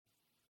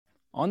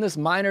On this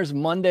Miners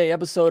Monday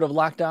episode of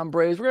Locked On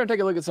Braves, we're going to take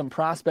a look at some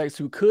prospects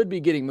who could be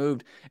getting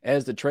moved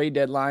as the trade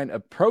deadline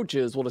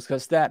approaches. We'll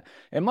discuss that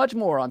and much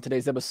more on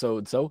today's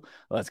episode. So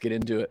let's get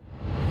into it.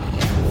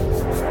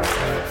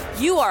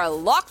 You are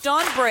Locked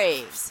On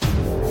Braves,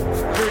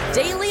 your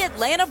daily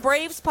Atlanta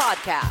Braves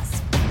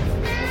podcast.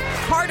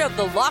 Part of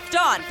the Locked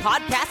On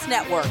Podcast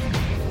Network,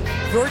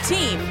 your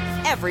team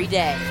every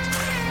day.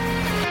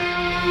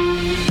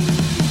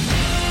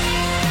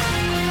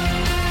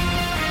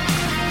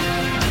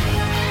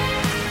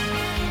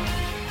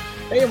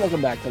 Hey, and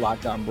welcome back to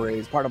Locked On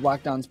Braves, part of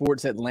Locked On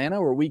Sports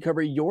Atlanta, where we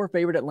cover your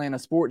favorite Atlanta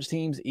sports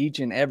teams each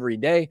and every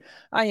day.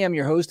 I am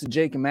your host,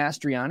 Jake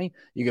Mastriani.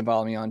 You can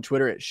follow me on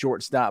Twitter at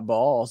shortstopball.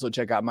 Also,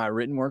 check out my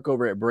written work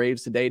over at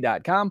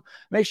bravestoday.com.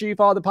 Make sure you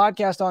follow the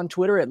podcast on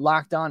Twitter at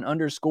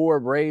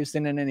LockedOn_Braves.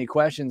 Send in any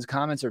questions,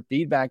 comments, or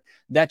feedback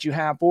that you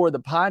have for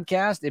the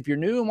podcast. If you're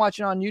new and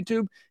watching on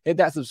YouTube, hit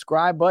that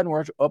subscribe button.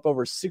 We're up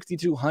over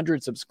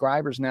 6,200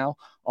 subscribers now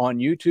on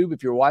YouTube.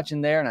 If you're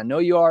watching there, and I know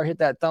you are, hit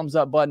that thumbs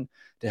up button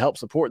to help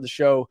support the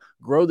show,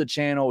 grow the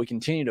channel. We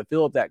continue to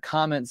fill up that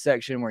comment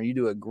section where you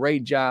do a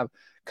great job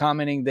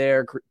commenting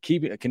there,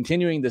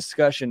 continuing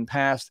discussion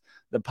past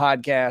the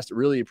podcast.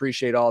 Really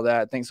appreciate all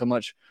that. Thanks so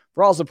much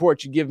for all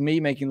support you give me,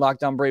 making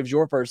Locked On Braves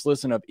your first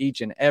listen of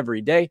each and every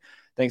day.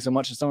 Thanks so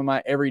much to some of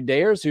my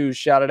everydayers who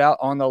shouted out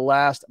on the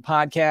last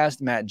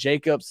podcast. Matt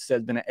Jacobs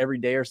has been an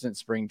everydayer since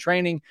spring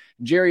training.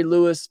 Jerry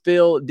Lewis,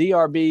 Phil,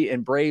 DRB,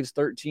 and Braves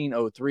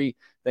 1303.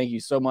 Thank you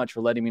so much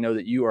for letting me know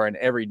that you are an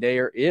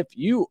everydayer. If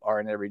you are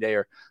an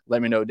everydayer,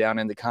 let me know down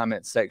in the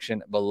comment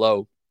section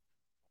below.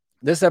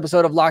 This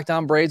episode of Locked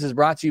On Braves is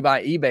brought to you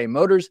by eBay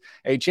Motors.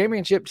 A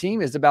championship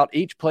team is about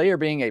each player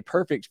being a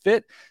perfect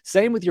fit.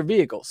 Same with your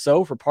vehicle.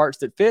 So for parts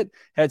that fit,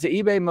 head to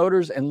eBay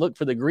Motors and look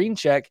for the green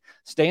check.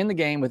 Stay in the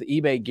game with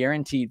eBay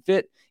Guaranteed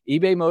Fit.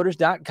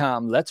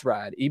 ebaymotors.com. Let's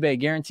ride. eBay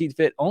Guaranteed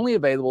Fit only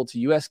available to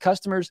U.S.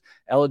 customers.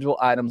 Eligible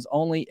items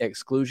only.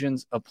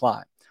 Exclusions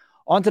apply.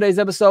 On today's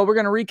episode, we're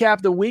going to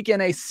recap the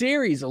weekend, a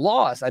series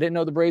loss. I didn't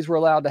know the Braves were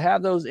allowed to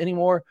have those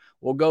anymore.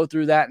 We'll go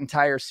through that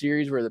entire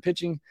series where the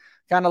pitching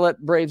kind of let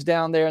Braves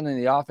down there, and then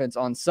the offense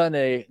on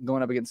Sunday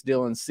going up against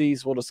Dylan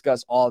Cease. We'll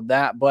discuss all of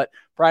that, but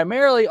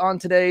primarily on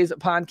today's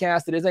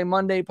podcast, it is a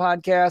Monday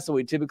podcast, so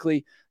we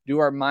typically do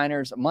our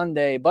Miners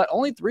Monday, but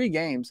only 3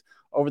 games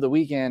over the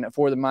weekend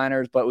for the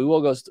Miners, but we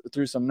will go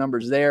through some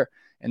numbers there,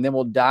 and then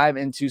we'll dive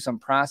into some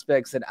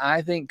prospects that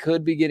I think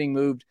could be getting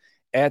moved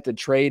at the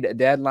trade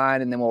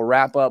deadline, and then we'll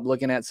wrap up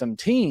looking at some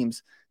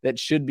teams that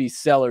should be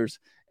sellers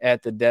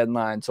at the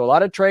deadline. So a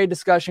lot of trade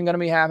discussion going to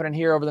be happening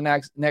here over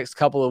the next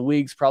couple of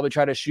weeks. Probably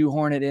try to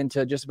shoehorn it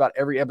into just about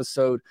every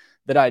episode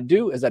that I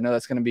do, as I know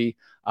that's going to be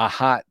a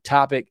hot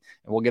topic,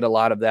 and we'll get a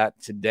lot of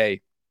that today.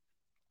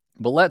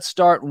 But let's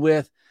start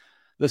with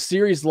the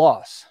series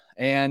loss.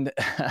 And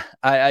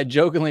I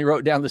jokingly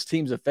wrote down this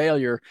team's a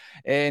failure,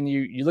 and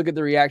you look at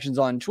the reactions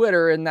on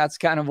Twitter, and that's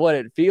kind of what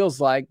it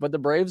feels like. But the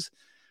Braves,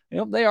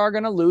 they are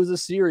going to lose a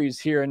series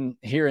here and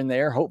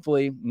there.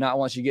 Hopefully not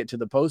once you get to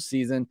the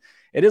postseason.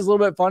 It is a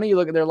little bit funny. You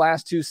look at their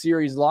last 2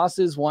 series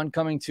losses, one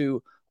coming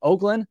to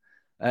Oakland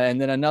and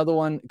then another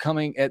one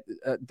coming at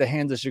the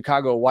hands of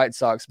Chicago White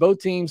Sox. Both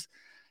teams,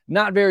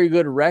 not very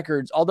good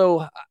records.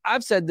 Although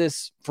I've said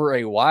this for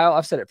a while.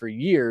 I've said it for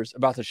years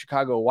about the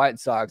Chicago White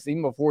Sox,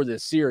 even before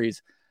this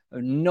series. I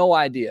have no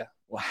idea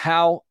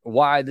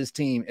why this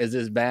team is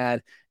as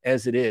bad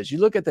as it is. You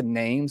look at the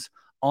names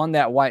on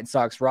that White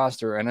Sox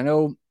roster, and I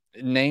know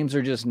names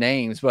are just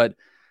names, but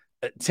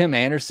Tim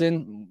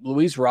Anderson,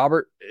 Luis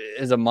Robert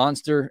is a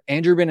monster.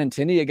 Andrew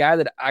Benintendi, a guy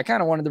that I kind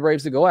of wanted the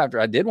Braves to go after.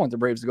 I did want the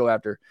Braves to go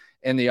after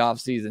in the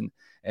offseason,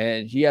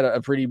 and he had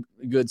a pretty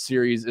good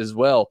series as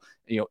well.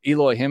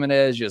 Eloy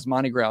Jimenez,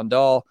 Yasmani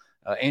Grandal,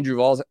 Andrew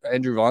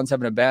Vaughn's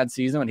having a bad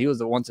season, and he was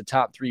the once a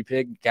top 3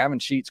 pick. Gavin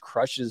Sheets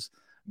crushes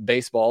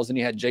baseballs, and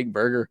you had Jake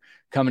Berger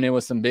coming in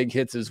with some big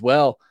hits as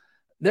well.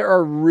 There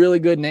are really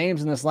good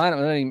names in this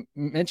lineup. I didn't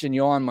mention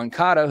Yohan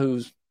Moncada,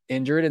 who's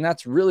injured, and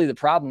that's really the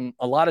problem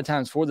a lot of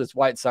times for this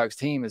White Sox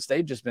team is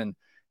they've just been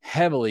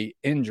heavily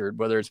injured,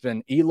 whether it's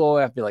been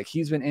Eloy, I feel like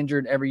he's been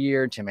injured every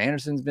year. Tim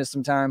Anderson's missed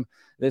some time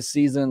this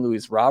season.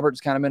 Luis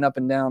Roberts kind of been up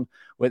and down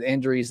with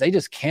injuries. They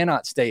just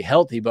cannot stay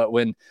healthy, but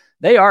when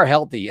they are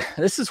healthy,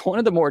 this is one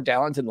of the more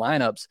talented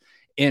lineups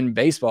in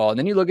baseball. And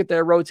then you look at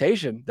their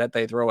rotation that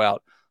they throw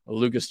out.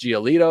 Lucas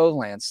Giolito,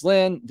 Lance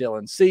Lynn,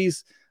 Dylan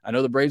Cease. I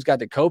know the Braves got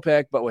to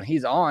Kopech, but when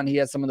he's on, he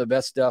has some of the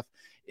best stuff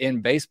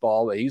in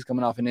baseball, but he's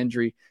coming off an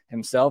injury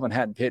himself and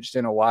hadn't pitched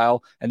in a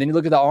while. And then you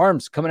look at the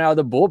arms coming out of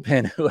the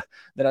bullpen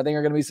that I think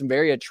are going to be some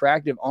very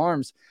attractive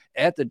arms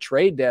at the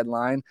trade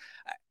deadline.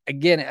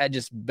 Again, it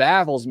just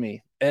baffles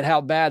me at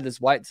how bad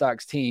this White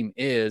Sox team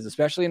is,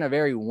 especially in a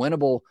very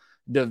winnable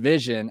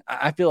division.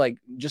 I feel like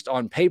just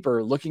on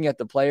paper, looking at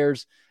the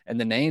players and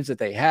the names that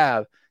they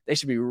have, they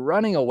should be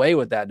running away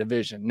with that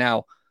division.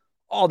 Now,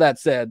 all that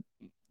said,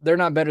 they're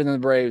not better than the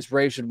Braves.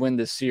 Braves should win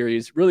this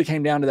series. Really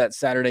came down to that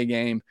Saturday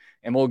game,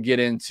 and we'll get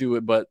into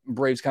it, but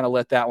Braves kind of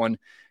let that one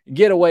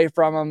get away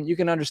from them. You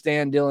can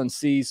understand Dylan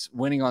Cease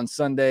winning on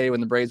Sunday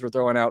when the Braves were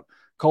throwing out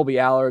Colby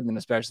Allard, and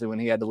especially when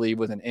he had to leave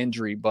with an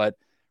injury. But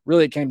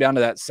really, it came down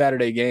to that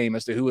Saturday game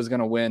as to who was going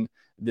to win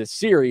this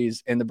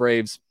series, and the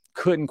Braves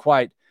couldn't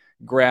quite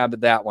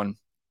grab that one.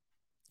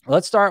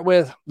 Let's start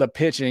with the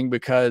pitching,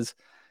 because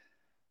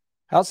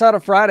outside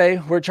of Friday,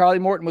 where Charlie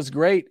Morton was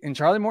great, and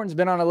Charlie Morton's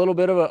been on a little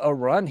bit of a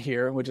run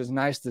here, which is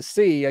nice to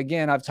see.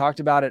 Again, I've talked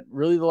about it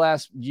really the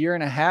last year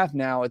and a half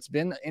now. It's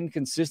been the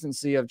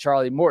inconsistency of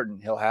Charlie Morton.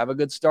 He'll have a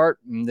good start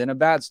and then a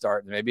bad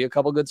start, maybe a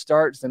couple good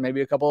starts, then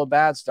maybe a couple of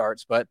bad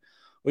starts. But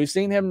we've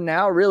seen him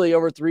now really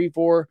over 3,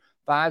 4,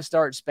 5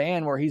 start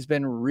span where he's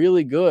been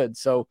really good.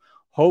 So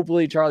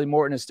hopefully Charlie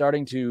Morton is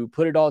starting to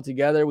put it all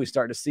together. We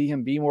start to see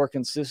him be more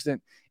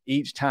consistent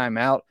each time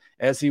out,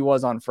 as he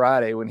was on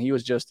Friday when he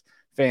was just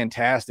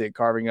fantastic,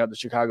 carving up the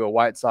Chicago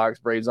White Sox.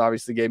 Braves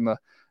obviously gave him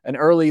an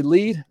early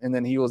lead, and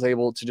then he was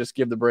able to just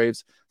give the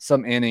Braves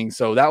some innings.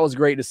 So that was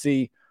great to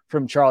see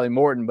from Charlie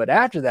Morton. But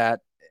after that,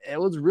 it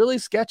was really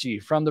sketchy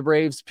from the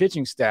Braves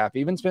pitching staff.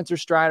 Even Spencer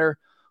Strider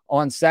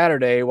on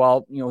Saturday,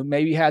 while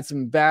maybe had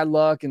some bad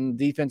luck and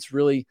defense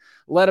really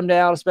let him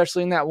down,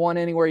 especially in that one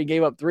inning where he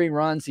gave up 3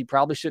 runs. He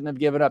probably shouldn't have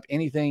given up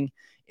anything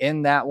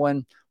in that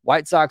one.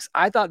 White Sox,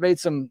 I thought, made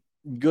some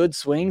good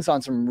swings on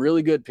some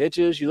really good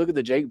pitches. You look at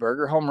the Jake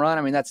Burger home run.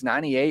 I mean, that's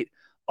 98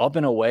 up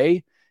and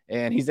away,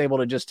 and he's able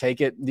to just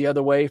take it the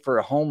other way for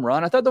a home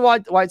run. I thought the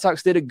White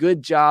Sox did a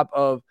good job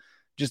of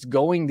just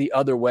going the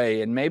other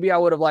way. And maybe I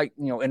would have liked,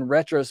 in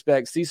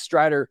retrospect, see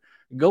Strider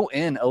go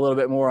in a little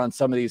bit more on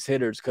some of these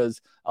hitters,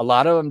 because a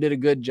lot of them did a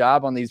good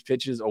job on these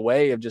pitches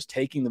away of just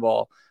taking the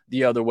ball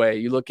the other way.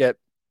 You look at,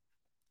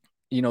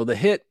 the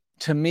hit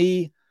to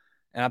me,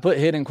 and I put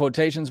hit in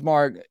quotations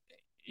mark,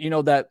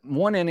 that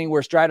one inning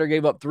where Strider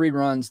gave up 3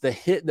 runs, the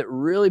hit that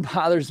really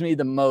bothers me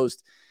the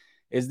most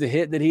is the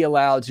hit that he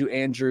allowed to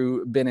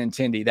Andrew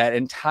Benintendi. That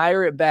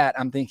entire at bat,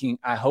 I'm thinking,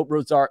 I hope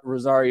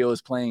Rosario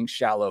is playing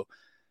shallow.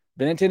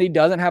 Benintendi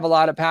doesn't have a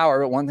lot of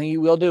power, but one thing he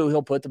will do,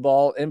 he'll put the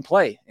ball in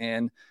play.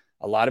 And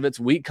a lot of it's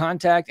weak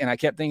contact. And I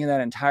kept thinking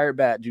that entire at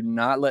bat, do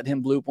not let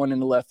him bloop one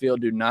into left field.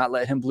 Do not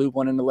let him bloop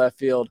one into left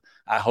field.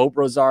 I hope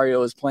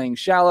Rosario is playing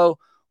shallow.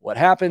 What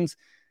happens?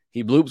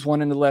 He bloops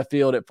one into left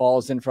field. It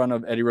falls in front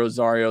of Eddie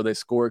Rosario. They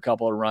score a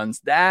couple of runs.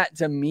 That,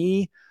 to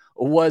me,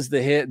 was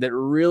the hit that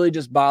really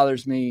just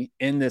bothers me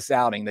in this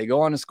outing. They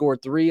go on to score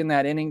 3 in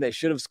that inning. They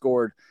should have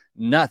scored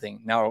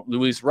nothing. Now,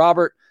 Luis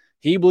Robert,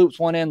 he bloops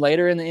one in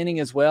later in the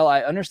inning as well.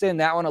 I understand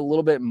that one a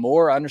little bit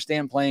more. I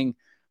understand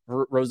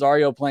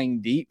Rosario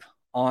playing deep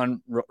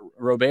on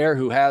Robert,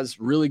 who has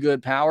really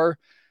good power,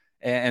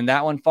 and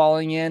that one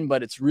falling in.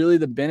 But it's really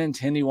the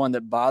Benintendi one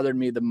that bothered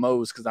me the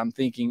most, because I'm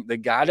thinking the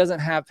guy doesn't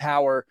have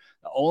power.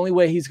 The only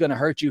way he's going to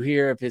hurt you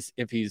here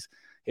if he's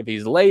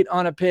late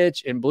on a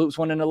pitch and bloops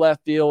one into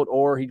left field,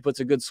 or he puts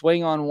a good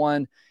swing on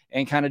one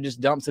and kind of just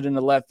dumps it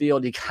into left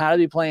field. You got to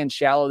be playing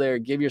shallow there.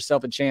 Give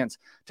yourself a chance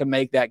to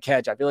make that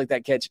catch. I feel like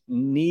that catch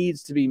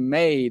needs to be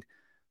made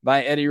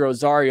by Eddie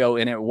Rosario,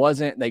 and it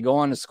wasn't. They go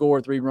on to score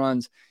 3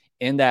 runs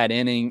in that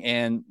inning,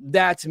 and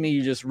that, to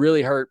me, just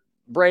really hurt.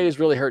 Braves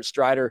really hurt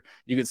Strider.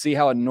 You could see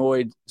how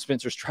annoyed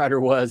Spencer Strider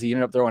was. He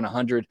ended up throwing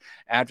 100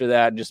 after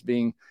that, just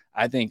being,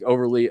 I think,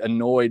 overly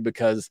annoyed,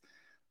 because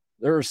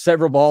there were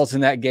several balls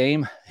in that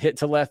game hit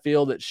to left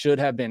field that should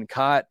have been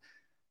caught.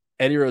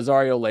 Eddie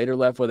Rosario later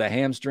left with a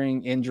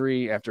hamstring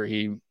injury after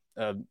he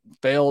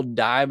failed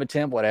dive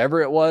attempt,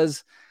 whatever it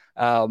was.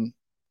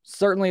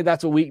 Certainly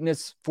that's a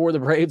weakness for the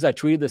Braves. I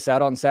tweeted this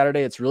out on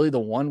Saturday. It's really the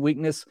one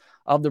weakness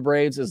of the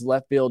Braves is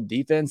left field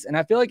defense. And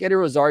I feel like Eddie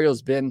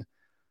Rosario's been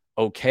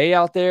okay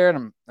out there.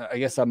 And I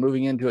guess I'm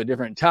moving into a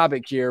different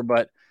topic here,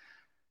 but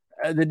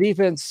the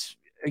defense,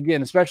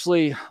 again,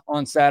 especially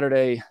on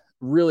Saturday,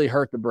 really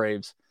hurt the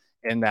Braves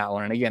in that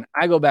one. And again,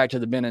 I go back to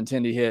the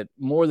Benintendi hit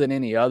more than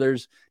any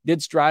others.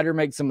 Did Strider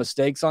make some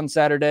mistakes on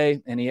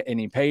Saturday and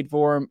he paid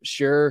for them?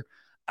 Sure.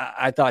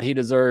 I thought he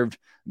deserved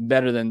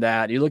better than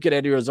that. You look at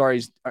Eddie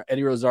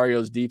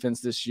Rosario's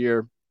defense this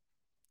year,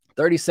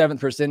 37th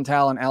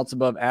percentile in outs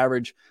above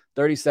average,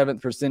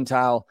 37th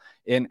percentile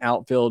in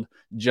outfield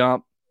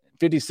jump,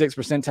 56th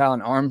percentile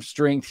in arm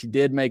strength. He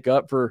did make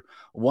up for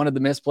one of the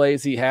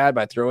misplays he had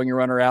by throwing a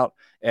runner out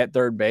at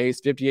third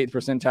base. 58th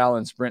percentile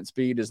in sprint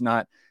speed is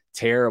not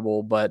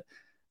terrible, but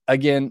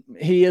again,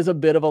 he is a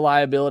bit of a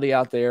liability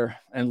out there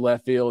in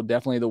left field,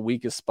 definitely the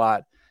weakest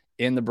spot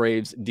in the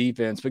Braves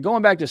defense. But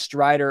going back to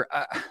Strider,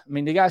 I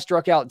mean, the guy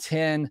struck out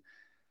 10.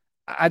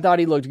 I thought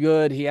he looked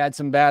good. He had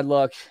some bad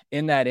luck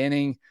in that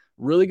inning.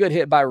 Really good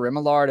hit by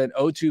Remillard, an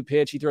 0-2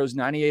 pitch. He throws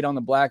 98 on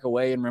the black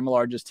away, and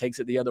Remillard just takes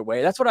it the other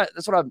way. That's what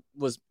I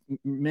was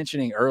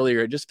mentioning earlier.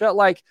 It just felt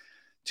like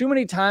too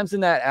many times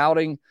in that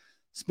outing,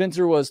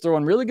 Spencer was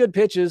throwing really good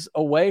pitches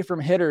away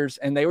from hitters,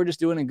 and they were just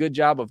doing a good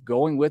job of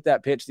going with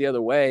that pitch the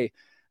other way.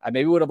 I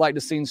maybe would have liked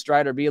to seen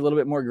Strider be a little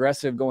bit more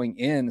aggressive going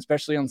in,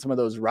 especially on some of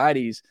those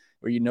righties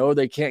where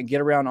they can't get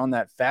around on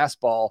that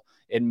fastball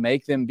and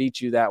make them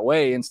beat you that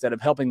way, instead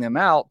of helping them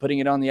out, putting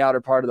it on the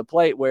outer part of the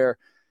plate where,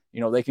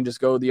 they can just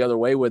go the other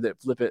way with it,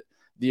 flip it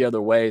the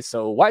other way.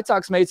 So White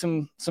Sox made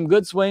some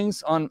good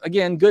swings on,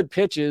 again, good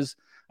pitches.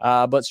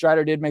 But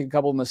Strider did make a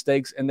couple of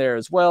mistakes in there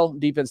as well.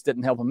 Defense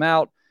didn't help him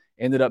out.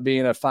 Ended up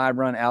being a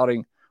 5-run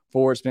outing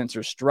for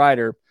Spencer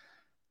Strider.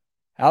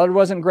 Allard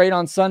wasn't great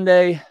on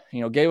Sunday,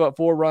 gave up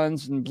 4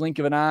 runs in the blink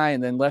of an eye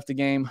and then left the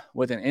game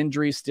with an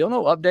injury. Still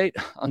no update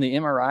on the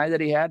MRI that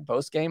he had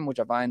post-game, which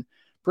I find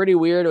pretty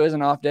weird. It was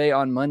an off day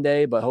on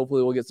Monday, but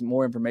hopefully we'll get some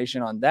more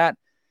information on that.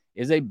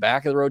 Is a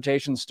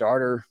back-of-the-rotation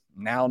starter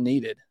now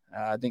needed?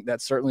 I think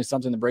that's certainly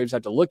something the Braves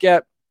have to look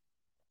at.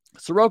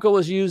 Soroka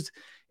was used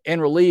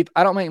in relief.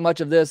 I don't make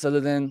much of this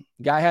other than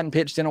guy hadn't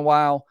pitched in a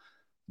while.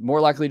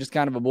 More likely just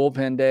kind of a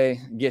bullpen day,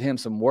 get him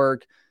some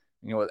work.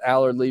 With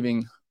Allard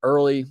leaving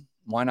early,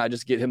 why not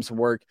just get him some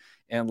work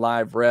and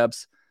live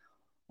reps?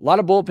 A lot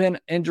of bullpen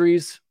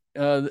injuries,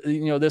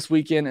 this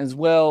weekend as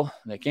well.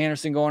 Nick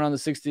Anderson going on the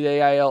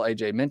 60-day IL,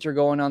 AJ Minter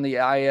going on the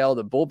IL.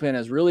 The bullpen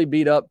is really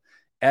beat up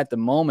at the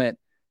moment.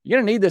 You're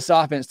going to need this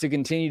offense to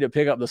continue to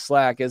pick up the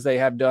slack as they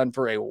have done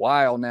for a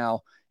while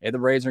now. If the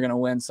Braves are going to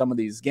win some of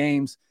these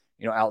games,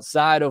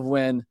 outside of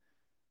when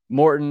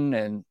Morton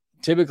and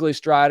typically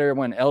Strider,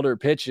 when Elder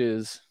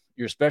pitches,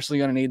 you're especially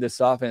going to need this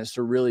offense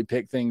to really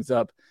pick things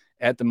up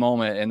at the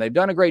moment. And they've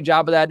done a great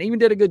job of that and even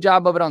did a good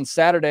job of it on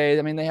Saturday.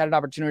 I mean, they had an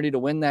opportunity to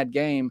win that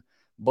game,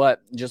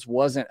 but just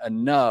wasn't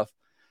enough.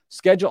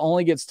 Schedule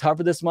only gets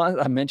tougher this month.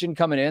 I mentioned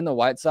coming in, the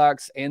White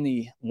Sox and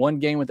the one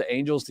game with the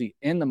Angels to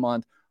end the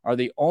month are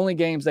the only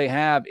games they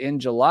have in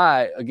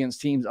July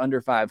against teams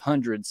under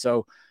 500.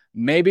 So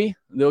maybe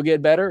they'll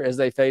get better as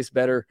they face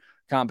better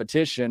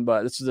competition.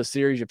 But this is a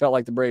series you felt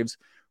like the Braves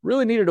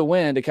really needed a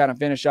win to kind of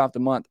finish off the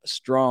month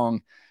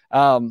strong.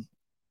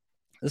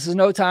 This is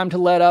no time to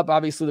let up.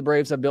 Obviously, the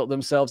Braves have built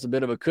themselves a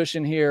bit of a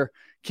cushion here.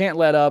 Can't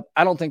let up.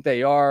 I don't think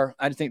they are.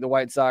 I just think the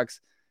White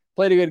Sox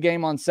played a good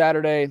game on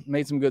Saturday,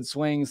 made some good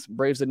swings.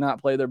 Braves did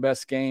not play their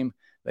best game.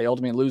 They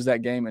ultimately lose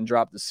that game and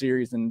drop the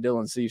series. And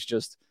Dylan Cease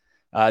just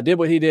did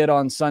what he did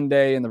on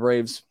Sunday, and the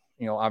Braves,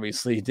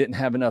 obviously didn't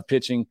have enough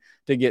pitching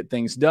to get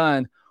things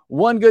done.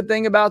 One good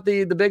thing about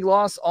the big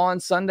loss on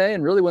Sunday,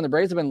 and really when the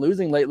Braves have been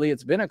losing lately,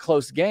 it's been a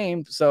close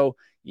game. So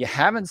you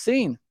haven't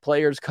seen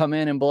players come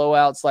in and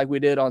blowouts like we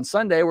did on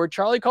Sunday, where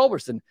Charlie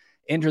Culberson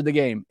entered the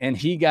game and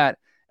he got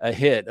a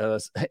hit, an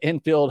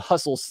infield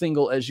hustle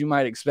single, as you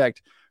might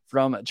expect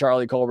from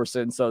Charlie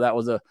Culberson. So that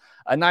was a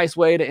nice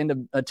way to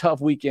end a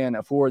tough weekend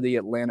for the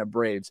Atlanta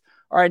Braves.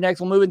 All right, next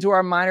we'll move into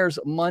our Minors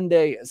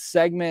Monday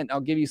segment.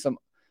 I'll give you some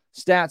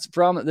stats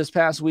from this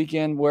past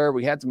weekend where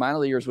we had some minor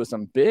leaguers with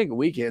some big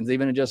weekends,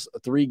 even in just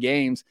 3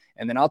 games.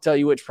 And then I'll tell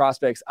you which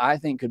prospects I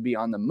think could be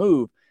on the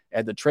move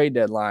at the trade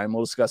deadline.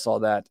 We'll discuss all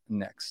that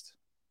next.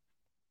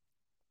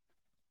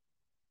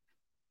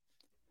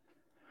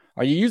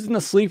 Are you using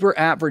the Sleeper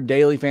app for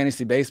daily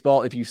fantasy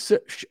baseball? If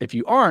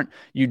you aren't,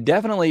 you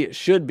definitely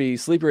should be.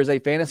 Sleeper is a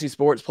fantasy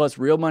sports plus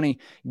real money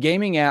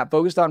gaming app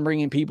focused on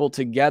bringing people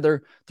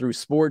together through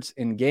sports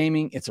and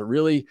gaming. It's a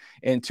really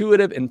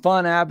intuitive and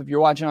fun app. If you're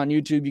watching on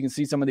YouTube, you can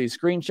see some of these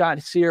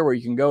screenshots here where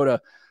you can go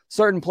to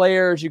certain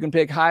players. You can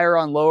pick higher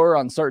on lower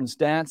on certain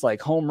stats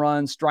like home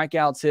runs,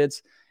 strikeouts,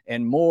 hits,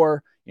 and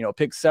more.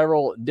 Pick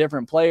several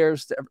different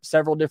players,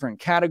 several different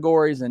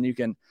categories, and you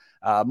can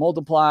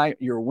multiply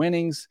your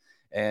winnings.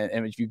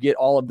 And if you get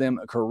all of them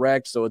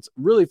correct. So it's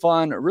really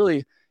fun,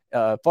 really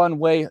fun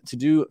way to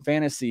do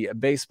fantasy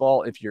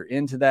baseball. If you're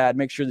into that,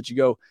 make sure that you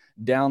go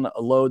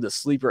download the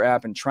Sleeper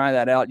app and try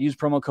that out. Use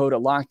promo code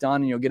LOCKEDON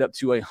and you'll get up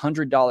to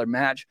 $100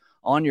 match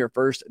on your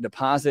first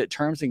deposit.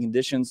 Terms and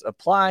conditions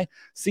apply.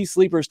 See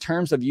Sleeper's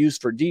terms of use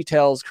for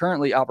details.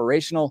 Currently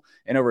operational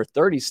in over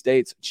 30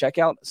 states. Check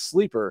out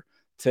Sleeper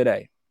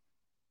today.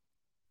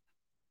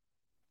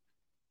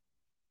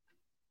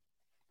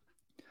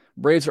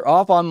 Braves are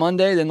off on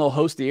Monday. Then they'll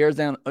host the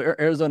Arizona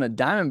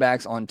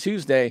Diamondbacks on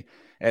Tuesday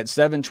at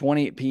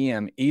 7:20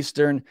 p.m.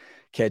 Eastern.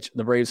 Catch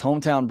the Braves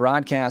hometown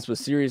broadcast with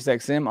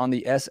SiriusXM on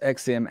the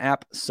SXM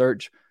app.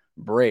 Search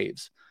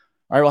Braves.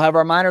 All right, we'll have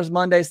our Minors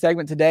Monday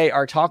segment today,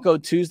 our Taco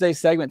Tuesday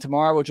segment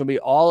tomorrow, which will be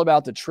all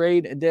about the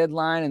trade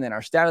deadline, and then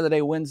our Stat of the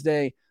Day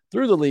Wednesday,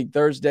 Through the League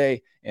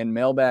Thursday, and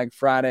Mailbag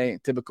Friday.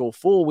 Typical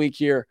full week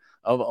here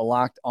of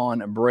Locked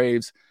On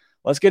Braves.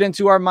 Let's get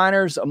into our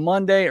Minors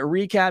Monday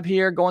recap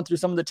here, going through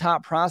some of the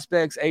top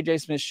prospects. A.J.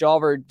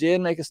 Smith-Shawver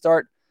did make a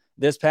start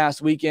this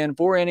past weekend.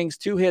 4 innings,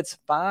 2 hits,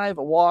 5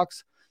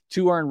 walks,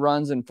 2 earned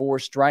runs, and 4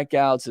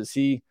 strikeouts as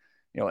he,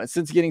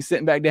 since getting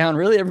sent back down,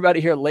 really everybody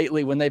here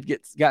lately, when they've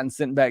gotten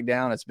sent back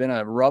down, it's been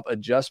a rough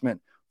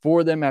adjustment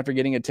for them after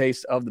getting a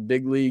taste of the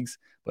big leagues.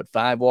 But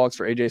 5 walks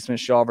for A.J.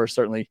 Smith-Shawver,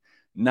 certainly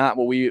not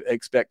what we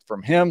expect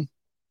from him.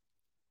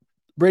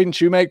 Braden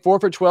Shoemake, 4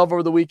 for 12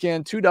 over the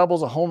weekend, 2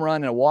 doubles, a home run,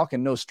 and a walk,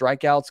 and no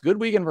strikeouts.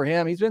 Good weekend for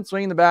him. He's been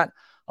swinging the bat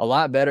a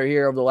lot better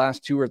here over the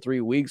last 2 or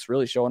 3 weeks,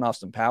 really showing off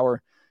some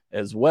power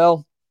as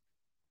well.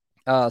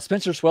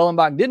 Spencer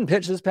Swellenbach didn't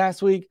pitch this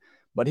past week,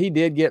 but he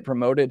did get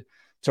promoted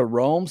to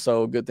Rome,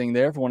 so good thing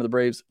there for one of the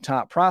Braves'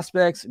 top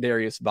prospects.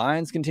 Darius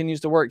Vines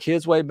continues to work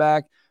his way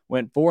back,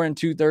 went 4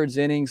 2/3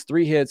 innings,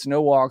 3 hits,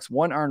 no walks,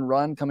 1 earned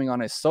run, coming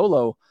on a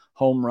solo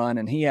home run,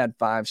 and he had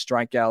 5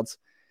 strikeouts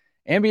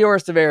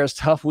Ambioris Tavares,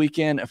 tough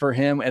weekend for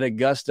him at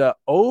Augusta.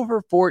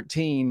 Over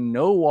 14,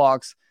 no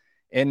walks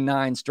and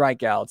 9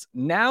 strikeouts.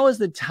 Now is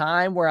the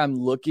time where I'm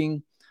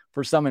looking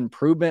for some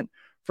improvement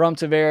from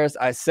Tavares.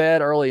 I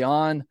said early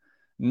on,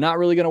 not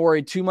really going to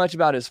worry too much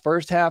about his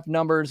first half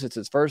numbers. It's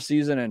his first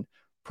season in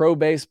pro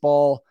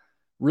baseball.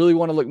 Really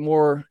want to look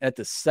more at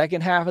the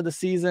second half of the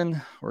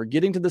season. We're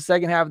getting to the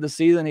second half of the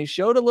season. He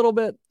showed a little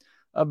bit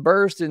of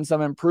burst and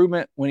some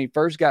improvement when he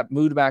first got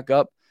moved back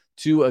up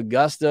to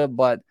Augusta,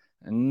 but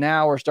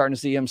now we're starting to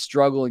see him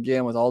struggle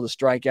again with all the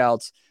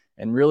strikeouts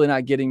and really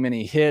not getting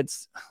many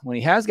hits. When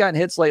he has gotten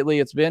hits lately,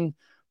 it's been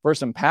for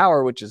some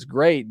power, which is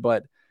great,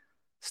 but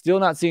still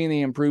not seeing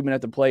the improvement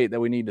at the plate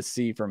that we need to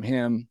see from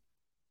him.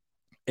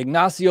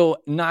 Ignacio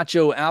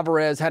Nacho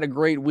Alvarez had a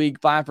great week,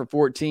 5 for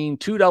 14,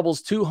 2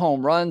 doubles, 2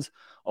 home runs,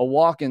 a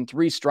walk, and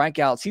 3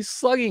 strikeouts. He's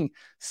slugging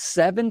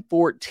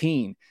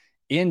 .714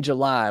 in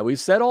July. We've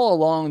said all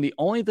along the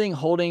only thing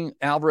holding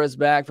Alvarez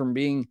back from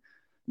being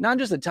not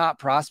just a top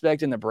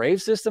prospect in the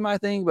Braves system, I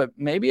think, but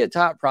maybe a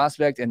top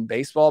prospect in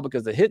baseball,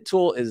 because the hit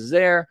tool is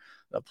there,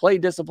 the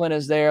plate discipline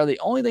is there. The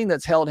only thing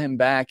that's held him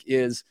back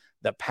is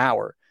the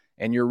power.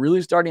 And you're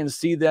really starting to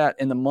see that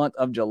in the month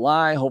of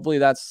July. Hopefully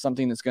that's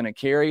something that's going to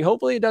carry.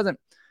 Hopefully it doesn't,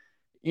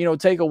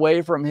 take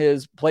away from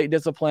his plate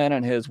discipline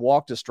and his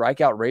walk to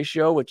strikeout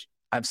ratio, which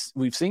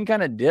we've seen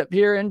kind of dip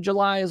here in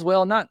July as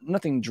well.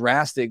 Nothing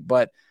drastic,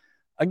 but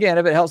again,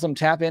 if it helps him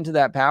tap into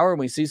that power and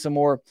we see some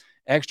more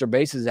extra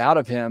bases out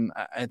of him,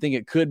 I think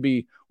it could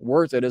be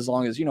worth it, as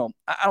long as,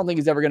 I don't think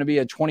he's ever going to be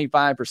a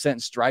 25%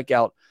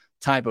 strikeout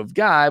type of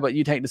guy, but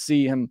you'd hate to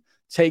see him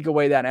take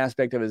away that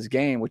aspect of his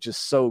game, which is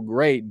so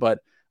great. But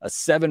a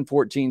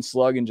 .714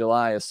 slug in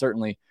July is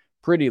certainly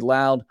pretty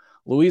loud.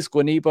 Luis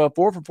Guanipa,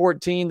 4 for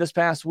 14 this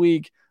past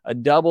week, a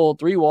double,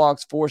 3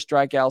 walks, 4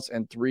 strikeouts,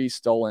 and 3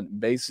 stolen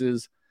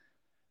bases.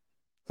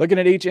 Looking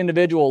at each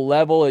individual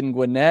level, in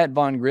Gwinnett,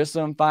 Vaughn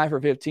Grissom, 5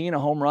 for 15, a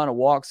home run, a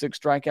walk, 6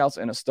 strikeouts,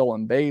 and a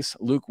stolen base.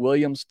 Luke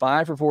Williams,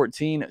 5 for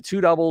 14,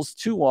 2 doubles,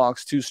 2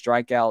 walks, 2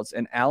 strikeouts.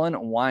 And Alan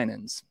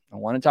Winans. I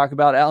want to talk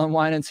about Alan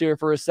Winans here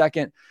for a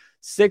second.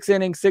 6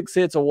 innings, 6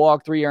 hits, a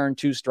walk, 3 earned,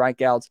 2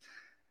 strikeouts.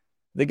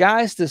 The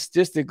guy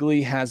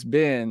statistically has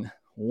been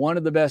one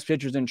of the best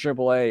pitchers in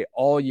AAA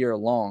all year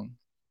long.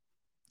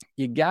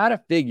 You got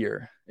to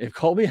figure, if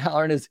Colby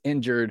Halloran is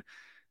injured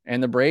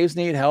and the Braves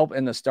need help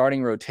in the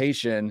starting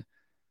rotation,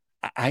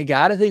 I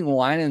got to think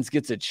Winans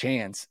gets a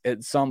chance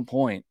at some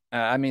point.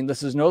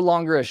 This is no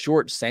longer a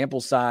short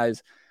sample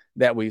size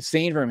that we've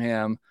seen from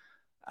him.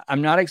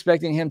 I'm not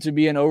expecting him to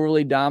be an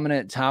overly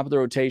dominant top of the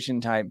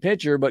rotation type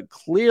pitcher, but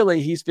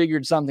clearly he's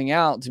figured something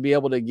out to be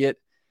able to get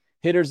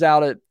hitters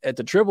out at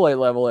the AAA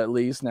level, at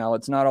least. Now,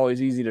 it's not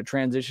always easy to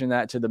transition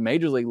that to the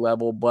major league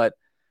level, but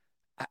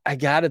I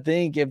got to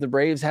think if the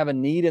Braves have a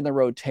need in the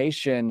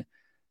rotation,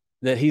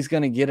 that he's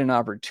going to get an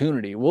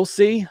opportunity. We'll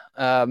see.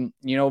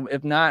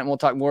 If not, and we'll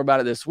talk more about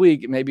it this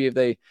week, maybe if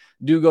they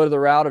do go to the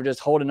route of just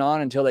holding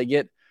on until they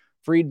get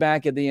freed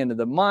back at the end of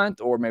the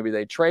month, or maybe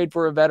they trade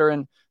for a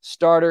veteran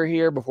starter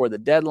here before the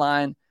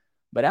deadline.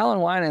 But Alan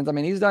Winans,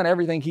 he's done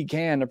everything he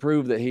can to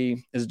prove that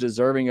he is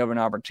deserving of an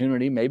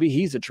opportunity. Maybe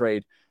he's a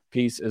trade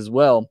piece as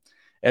well.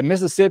 At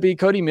Mississippi,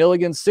 Cody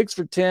Milligan, 6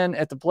 for 10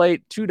 at the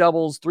plate, 2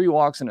 doubles, 3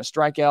 walks, and a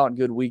strikeout.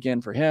 Good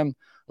weekend for him.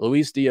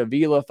 Luis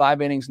Diavila,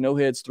 5 innings, no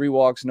hits, 3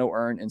 walks, no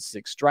earned, and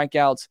 6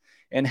 strikeouts.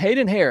 And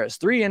Hayden Harris,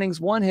 3 innings,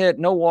 1 hit,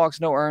 no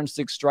walks, no earned,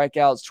 6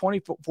 strikeouts.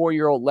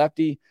 24-year-old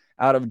lefty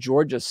out of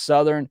Georgia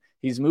Southern.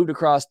 He's moved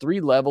across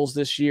 3 levels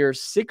this year,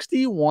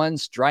 61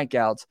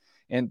 strikeouts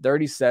in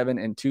 37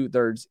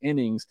 2/3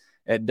 innings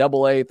at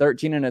AA,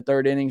 13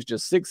 1/3 innings,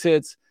 just 6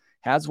 hits,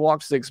 has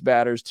walked 6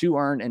 batters, 2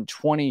 earned, and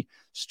 20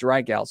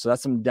 strikeouts. So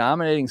that's some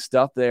dominating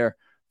stuff there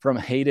from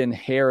Hayden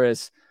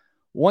Harris.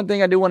 One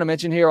thing I do want to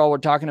mention here while we're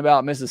talking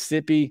about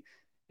Mississippi,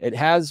 it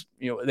has,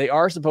 they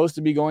are supposed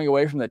to be going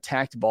away from the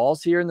tacked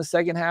balls here in the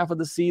second half of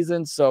the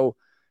season. So,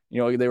 they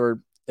were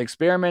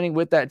experimenting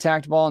with that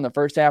tacked ball in the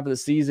first half of the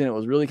season. It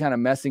was really kind of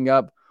messing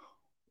up,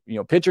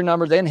 pitcher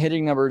numbers and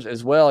hitting numbers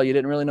as well. You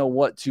didn't really know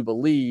what to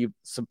believe.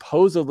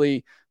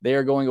 Supposedly, they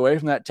are going away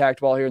from that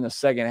tacked ball here in the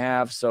second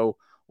half. So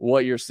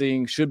what you're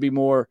seeing should be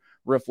more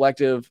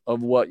reflective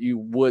of what you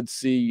would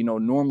see,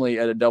 normally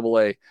at a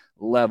AA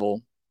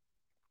level.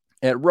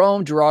 At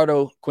Rome,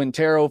 Gerardo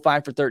Quintero,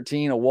 5 for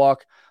 13, a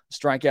walk,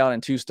 strikeout,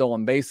 and 2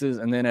 stolen bases.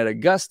 And then at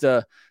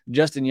Augusta,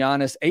 Justin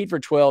Giannis, 8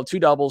 for 12, 2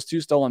 doubles, 2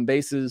 stolen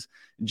bases.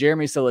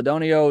 Jeremy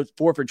Celedonio,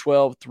 4 for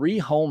 12, 3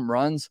 home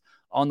runs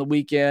on the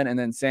weekend. And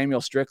then Samuel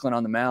Strickland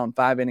on the mound,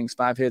 5 innings,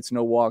 5 hits,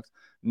 no walks,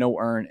 no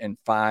earned, and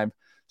 5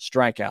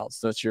 strikeouts.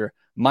 So that's your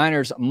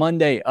Miners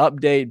Monday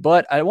update.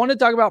 But I want to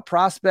talk about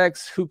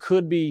prospects who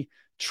could be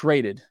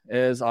traded,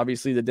 as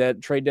obviously the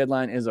trade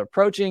deadline is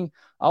approaching.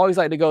 I always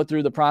like to go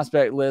through the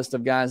prospect list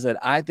of guys that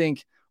I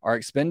think are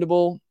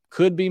expendable,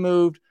 could be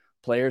moved,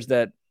 players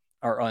that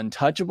are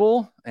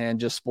untouchable. And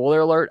just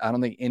spoiler alert, I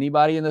don't think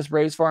anybody in this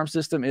Braves farm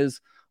system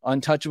is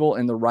untouchable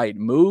in the right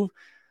move.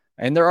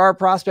 And there are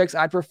prospects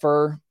I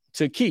prefer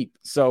to keep.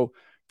 So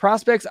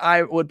prospects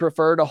I would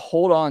prefer to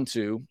hold on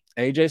to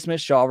AJ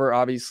Smith-Shawver,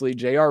 obviously,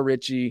 J.R.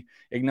 Ritchie,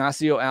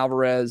 Ignacio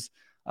Alvarez,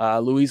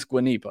 Luis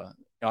Guanipa.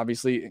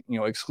 Obviously,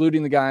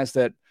 excluding the guys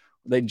that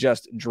they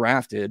just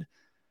drafted.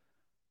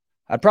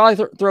 I'd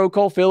probably throw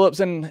Cole Phillips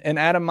and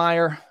Adam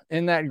Meyer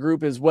in that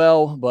group as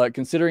well, but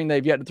considering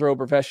they've yet to throw a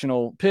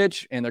professional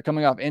pitch and they're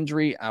coming off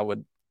injury, I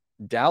would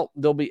doubt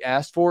they'll be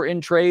asked for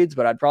in trades,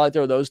 but I'd probably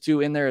throw those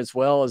two in there as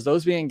well, as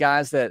those being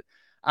guys that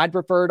I'd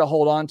prefer to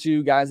hold on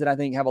to, guys that I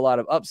think have a lot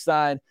of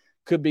upside,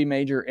 could be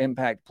major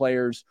impact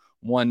players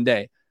one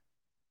day.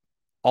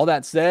 All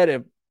that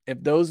said,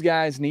 if those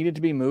guys needed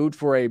to be moved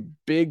for a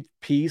big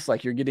piece,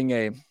 like you're getting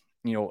a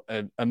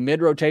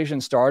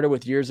mid-rotation starter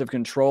with years of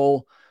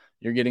control,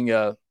 you're getting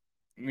a,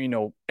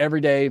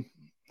 everyday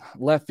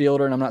left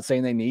fielder, and I'm not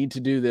saying they need to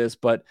do this,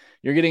 but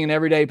you're getting an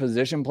everyday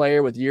position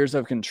player with years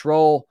of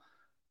control,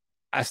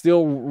 I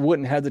still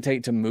wouldn't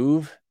hesitate to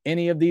move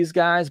any of these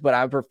guys, but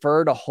I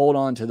prefer to hold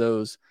on to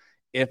those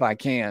if I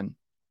can.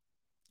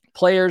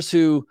 Players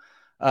who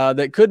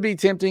that could be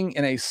tempting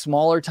in a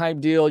smaller type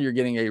deal, you're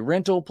getting a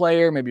rental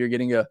player, maybe you're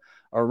getting a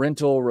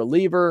rental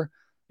reliever,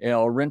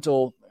 a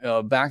rental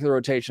back of the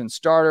rotation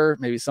starter,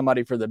 maybe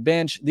somebody for the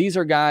bench. These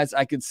are guys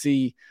I could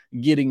see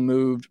getting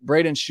moved.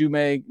 Braden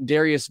Shoemake,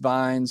 Darius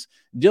Vines,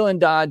 Dylan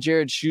Dodd,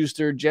 Jared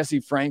Schuster,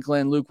 Jesse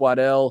Franklin, Luke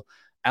Waddell,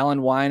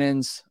 Alan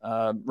Winans,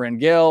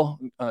 Rangel,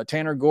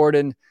 Tanner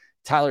Gordon,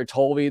 Tyler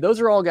Tolvey. Those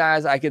are all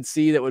guys I could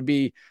see that would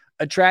be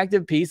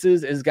attractive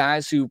pieces as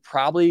guys who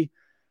probably,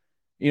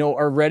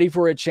 are ready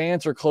for a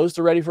chance or close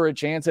to ready for a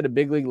chance at a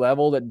big league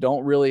level that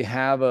don't really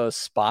have a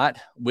spot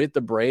with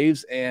the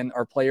Braves and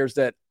are players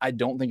that I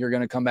don't think are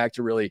going to come back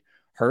to really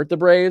hurt the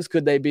Braves.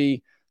 Could they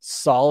be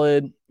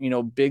solid,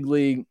 big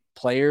league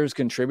players,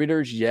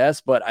 contributors?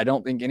 Yes, but I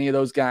don't think any of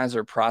those guys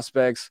are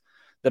prospects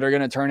that are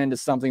going to turn into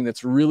something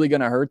that's really going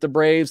to hurt the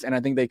Braves. And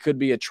I think they could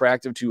be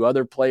attractive to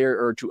other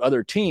to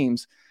other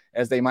teams,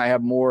 as they might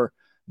have more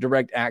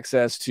direct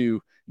access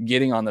to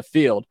getting on the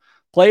field.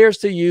 Players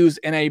to use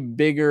in a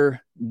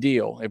bigger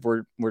deal. If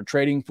we're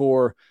trading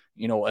for,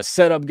 a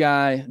setup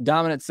guy,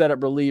 dominant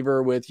setup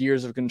reliever with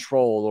years of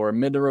control, or a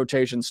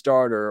mid-rotation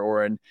starter,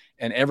 or an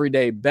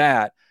everyday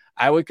bat,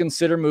 I would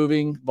consider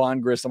moving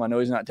Vaughn Grissom. I know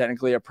he's not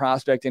technically a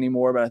prospect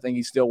anymore, but I think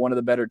he's still one of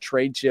the better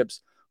trade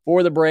chips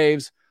for the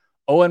Braves.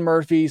 Owen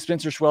Murphy,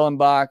 Spencer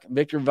Schwellenbach,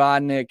 Victor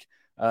Vodnik,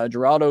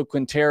 Geraldo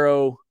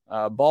Quintero,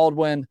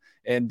 Baldwin,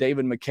 and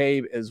David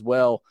McCabe as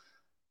well.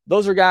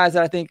 Those are guys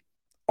that I think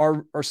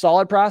are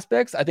solid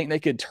prospects. I think they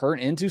could turn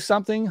into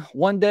something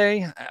one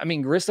day. I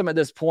mean, Grissom at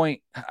this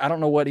point, I don't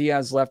know what he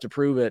has left to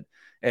prove at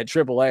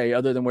AAA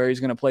other than where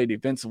he's going to play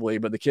defensively,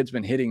 but the kid's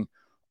been hitting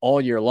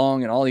all year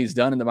long, and all he's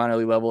done in the minor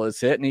league level is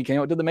hit, and he came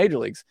up to the major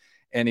leagues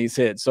and he's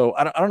hit. So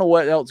I don't know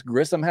what else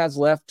Grissom has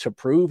left to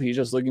prove. He's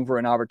just looking for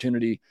an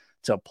opportunity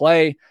to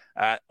play.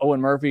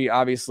 Owen Murphy,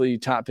 obviously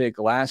top pick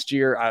last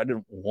year. I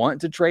didn't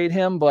want to trade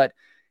him, but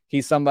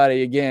he's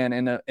somebody, again,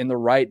 in the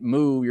right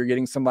move. You're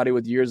getting somebody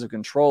with years of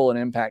control, an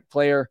impact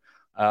player.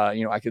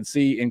 I could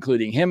see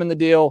including him in the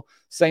deal.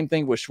 Same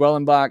thing with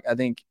Schwellenbach. I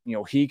think,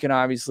 he can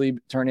obviously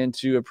turn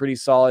into a pretty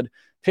solid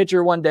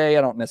pitcher one day.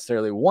 I don't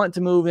necessarily want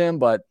to move him,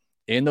 but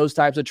in those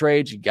types of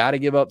trades, you got to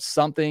give up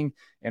something.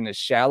 And as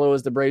shallow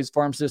as the Braves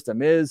farm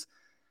system is,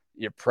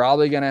 it's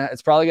probably going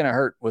to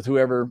hurt with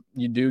whoever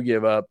you do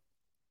give up.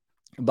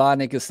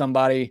 Vodnik is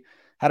somebody,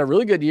 had a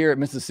really good year at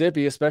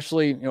Mississippi,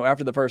 especially,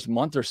 after the first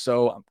month or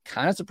so. I'm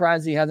kind of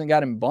surprised he hasn't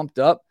gotten bumped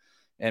up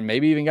and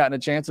maybe even gotten a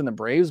chance in the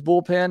Braves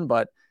bullpen,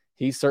 but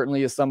he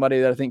certainly is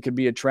somebody that I think could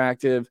be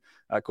attractive.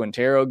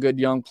 Quintero, good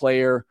young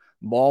player.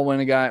 Baldwin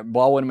and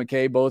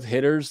McKay, both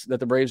hitters that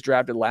the Braves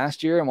drafted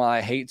last year. And while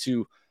I hate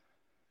to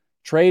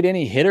trade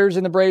any hitters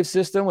in the Braves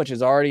system, which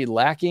is already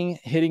lacking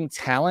hitting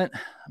talent,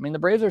 I mean, the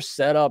Braves are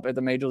set up at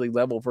the major league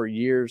level for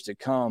years to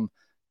come,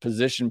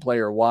 position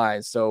player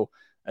wise. So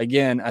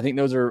again, I think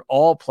those are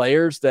all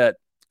players that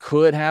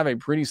could have a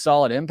pretty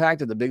solid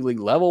impact at the big league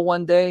level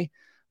one day,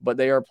 but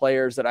they are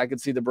players that I could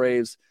see the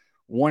Braves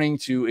wanting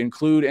to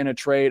include in a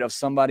trade of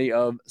somebody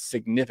of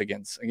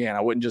significance. Again,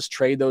 I wouldn't just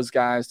trade those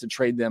guys to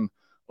trade them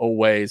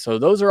away. So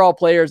those are all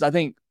players I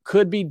think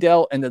could be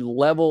dealt in the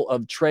level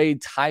of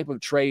trade, type of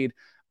trade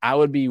I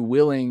would be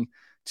willing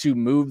to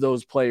move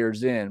those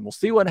players in. We'll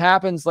see what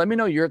happens. Let me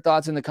know your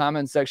thoughts in the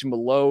comments section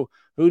below.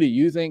 Who do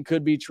you think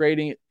could be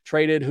traded?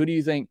 Who do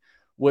you think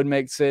would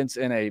make sense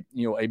in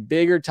a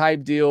bigger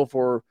type deal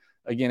for,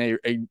 again,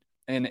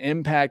 an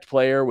impact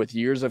player with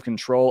years of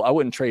control? I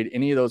wouldn't trade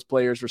any of those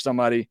players for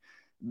somebody,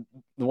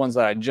 the ones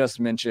that I just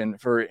mentioned,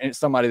 for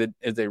somebody that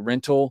is a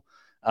rental.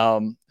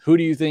 Who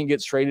do you think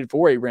gets traded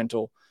for a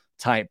rental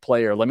type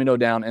player? Let me know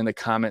down in the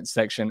comment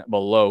section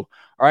below.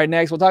 All right,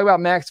 next we'll talk about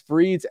Max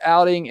Fried's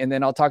outing, and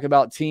then I'll talk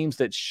about teams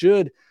that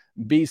should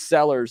be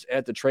sellers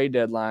at the trade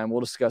deadline.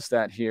 We'll discuss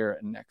that here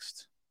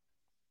next.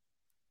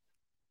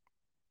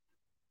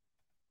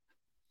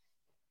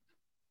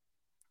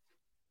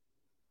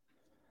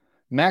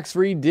 Max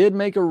Fried did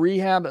make a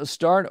rehab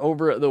start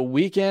over the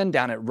weekend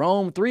down at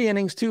Rome. 3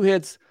 innings, 2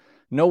 hits,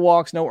 no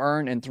walks, no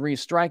earned, and 3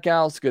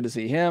 strikeouts. Good to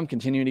see him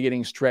continuing to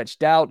getting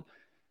stretched out.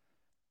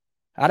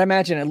 I'd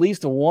imagine at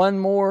least one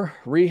more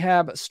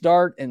rehab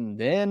start, and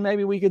then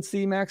maybe we could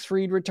see Max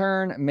Fried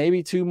return.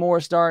 Maybe 2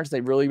 more starts.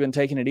 They've really been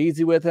taking it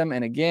easy with him.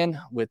 And again,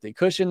 with the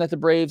cushion that the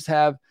Braves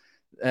have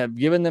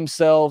given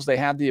themselves, they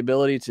have the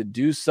ability to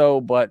do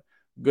so. But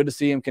good to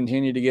see him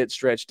continue to get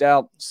stretched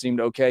out. Seemed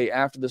okay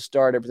after the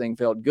start. Everything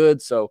felt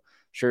good. So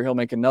sure, he'll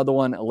make another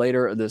one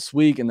later this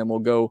week, and then we'll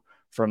go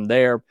from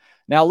there.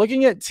 Now,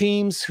 looking at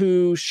teams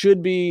who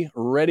should be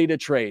ready to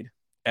trade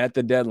at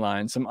the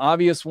deadline, some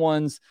obvious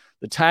ones: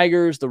 the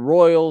Tigers, the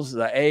Royals,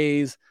 the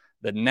A's,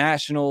 the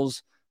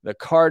Nationals, the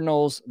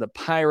Cardinals, the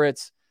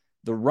Pirates,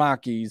 the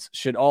Rockies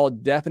should all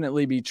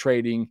definitely be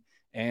trading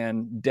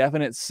and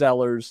definite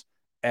sellers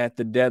at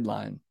the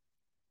deadline.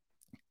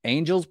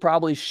 Angels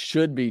probably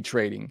should be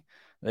trading.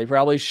 They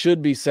probably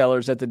should be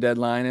sellers at the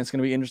deadline. It's going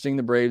to be interesting.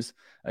 The Braves,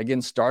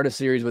 again, start a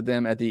series with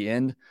them at the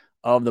end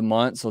of the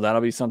month, so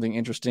that'll be something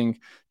interesting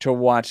to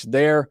watch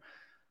there.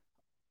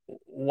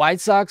 White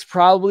Sox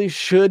probably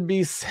should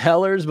be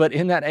sellers, but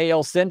in that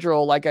AL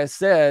Central, like I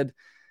said,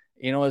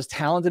 as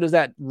talented as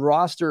that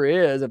roster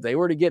is, if they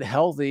were to get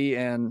healthy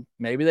and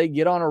maybe they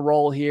get on a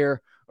roll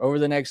here over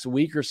the next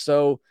week or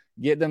so,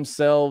 get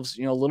themselves,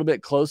 a little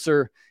bit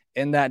closer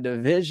in that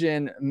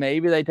division,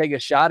 maybe they take a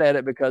shot at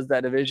it, because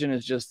that division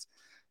is just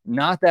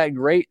not that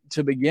great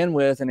to begin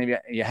with. And if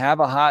you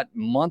have a hot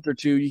month or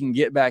two, you can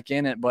get back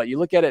in it. But you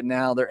look at it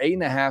now, they're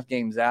 8.5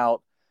 games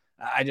out.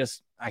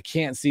 I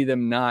can't see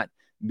them not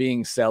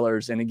being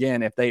sellers. And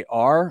again, if they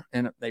are,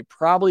 and they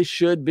probably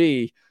should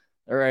be,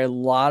 there are a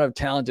lot of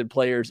talented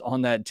players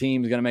on that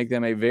team. Is going to make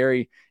them a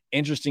very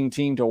interesting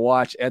team to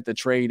watch at the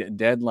trade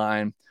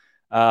deadline.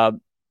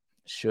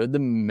 Should the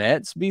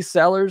Mets be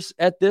sellers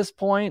at this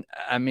point?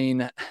 I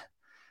mean,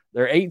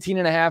 they're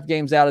 18.5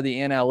 games out of the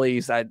NL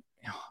East.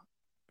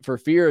 For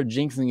fear of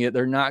jinxing it,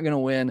 they're not going to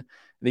win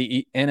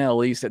the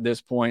NL East at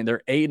this point.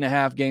 They're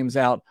 8.5 games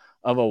out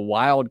of a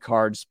wild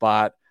card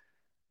spot.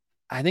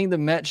 I think the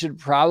Mets should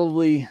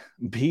probably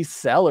be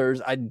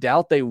sellers. I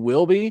doubt they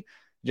will be,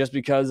 just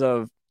because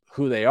of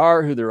who they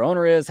are, who their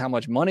owner is, how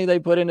much money they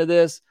put into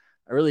this.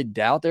 I really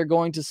doubt they're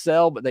going to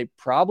sell, but they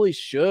probably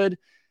should.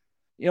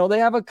 They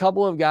have a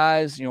couple of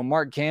guys,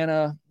 Mark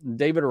Canha,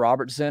 David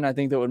Robertson. I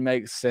think that would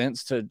make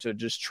sense to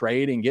just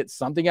trade and get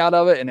something out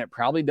of it. And it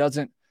probably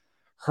doesn't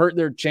hurt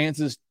their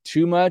chances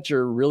too much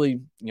or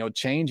really,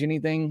 change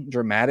anything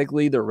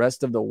dramatically the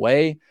rest of the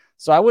way.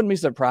 So I wouldn't be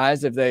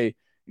surprised if they,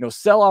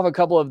 sell off a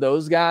couple of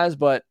those guys,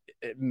 but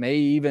it may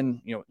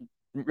even,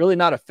 really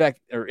not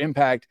affect or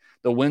impact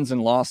the wins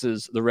and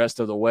losses the rest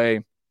of the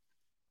way.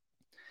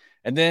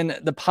 And then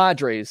the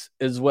Padres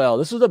as well.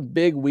 This was a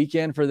big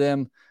weekend for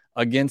them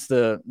against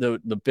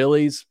the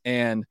Phillies,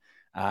 and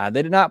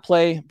they did not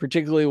play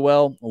particularly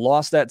well.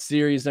 Lost that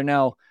series. They're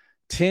now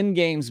 10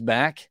 games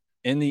back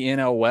in the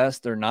NL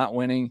West. They're not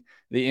winning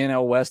the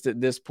NL West at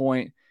this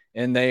point,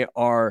 and they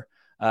are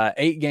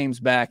 8 games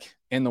back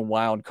in the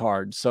wild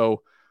card.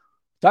 So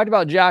talked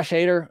about Josh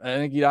Hader. I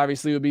think he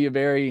obviously would be a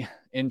very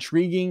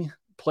intriguing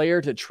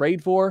player to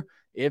trade for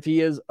if he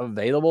is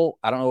available.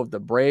 I don't know if the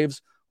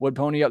Braves would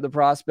pony up the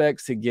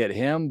prospects to get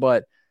him,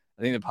 but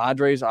I think the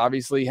Padres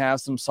obviously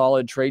have some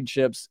solid trade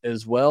chips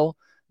as well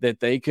that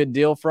they could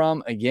deal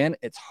from. Again,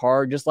 it's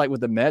hard, just like with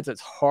the Mets, it's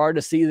hard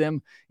to see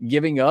them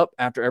giving up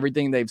after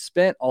everything they've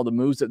spent, all the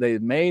moves that they've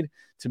made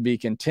to be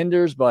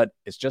contenders, but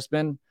it's just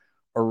been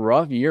a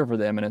rough year for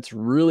them, and it's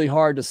really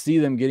hard to see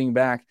them getting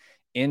back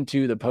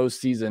into the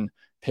postseason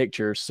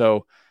picture.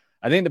 So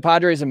I think the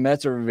Padres and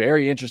Mets are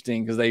very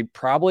interesting, because they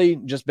probably,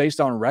 just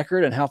based on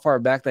record and how far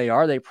back they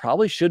are, they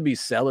probably should be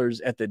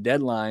sellers at the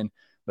deadline.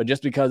 But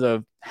just because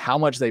of how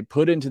much they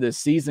put into this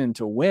season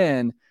to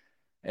win,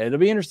 it'll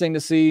be interesting to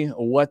see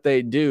what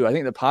they do. I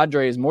think the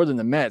Padres, more than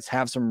the Mets,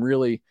 have some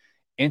really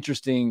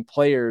interesting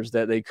players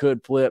that they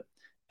could flip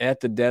at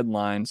the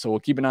deadline. So we'll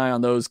keep an eye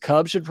on those.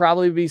 Cubs should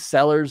probably be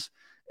sellers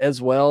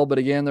as well. But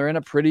again, they're in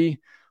a pretty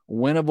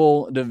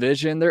winnable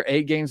division. They're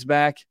 8 games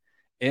back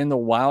in the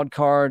wild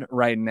card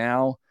right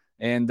now,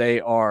 and they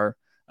are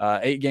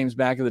 8 games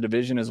back of the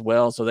division as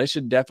well. So they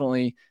should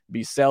definitely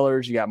be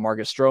sellers. You got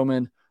Marcus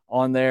Stroman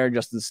on there,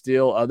 Justin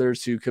Steele,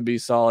 others who could be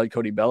solid,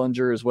 Cody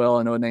Bellinger as well.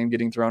 I know a name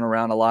getting thrown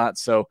around a lot.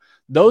 So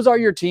those are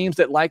your teams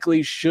that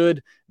likely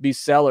should be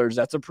sellers.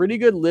 That's a pretty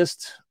good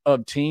list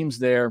of teams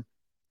there.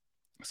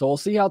 So we'll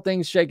see how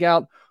things shake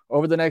out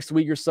over the next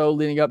week or so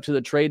leading up to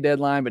the trade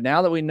deadline. But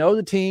now that we know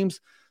the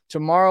teams,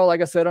 tomorrow, like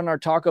I said, on our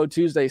Taco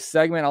Tuesday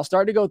segment, I'll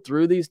start to go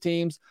through these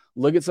teams,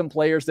 look at some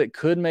players that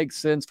could make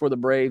sense for the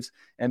Braves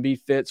and be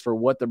fits for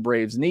what the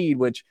Braves need,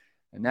 which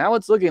and now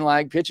it's looking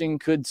like pitching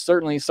could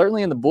certainly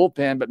in the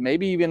bullpen, but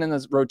maybe even in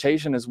this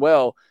rotation as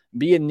well,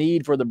 be a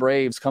need for the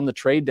Braves come the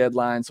trade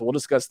deadline. So we'll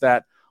discuss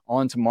that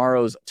on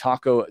tomorrow's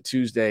Taco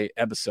Tuesday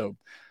episode.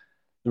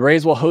 The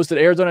Braves will host at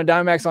Arizona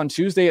Diamondbacks on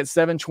Tuesday at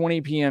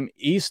 7:20 p.m.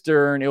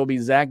 Eastern. It will be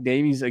Zach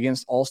Davies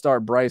against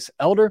All-Star Bryce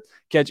Elder.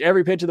 Catch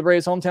every pitch of the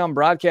Braves hometown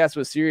broadcast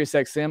with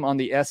SiriusXM on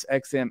the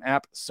SXM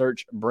app.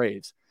 Search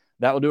Braves.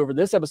 That will do it for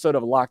this episode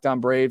of Locked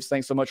On Braves.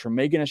 Thanks so much for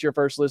making us your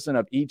first listen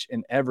of each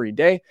and every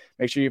day.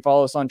 Make sure you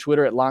follow us on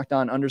Twitter at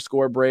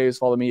LockedOn_Braves.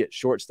 Follow me at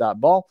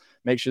ShortstopBall.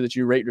 Make sure that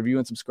you rate, review,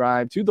 and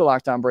subscribe to the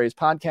Locked On Braves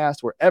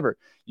podcast wherever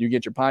you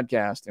get your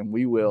podcast, and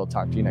we will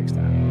talk to you next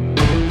time.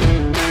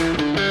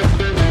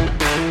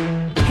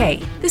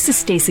 Hey, this is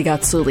Stacey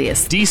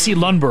Gotsoulias, DC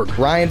Lundberg,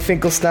 Ryan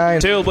Finkelstein,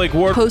 Taylor Blake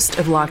Ward, host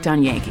of Locked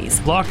On Yankees,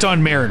 Locked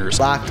On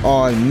Mariners, Locked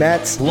On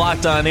Mets,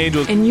 Locked On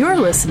Angels, and you're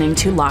listening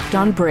to Locked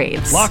On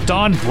Braves. Locked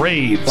On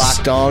Braves,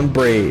 Locked On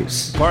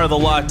Braves, part of the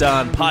Locked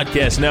On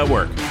Podcast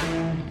Network.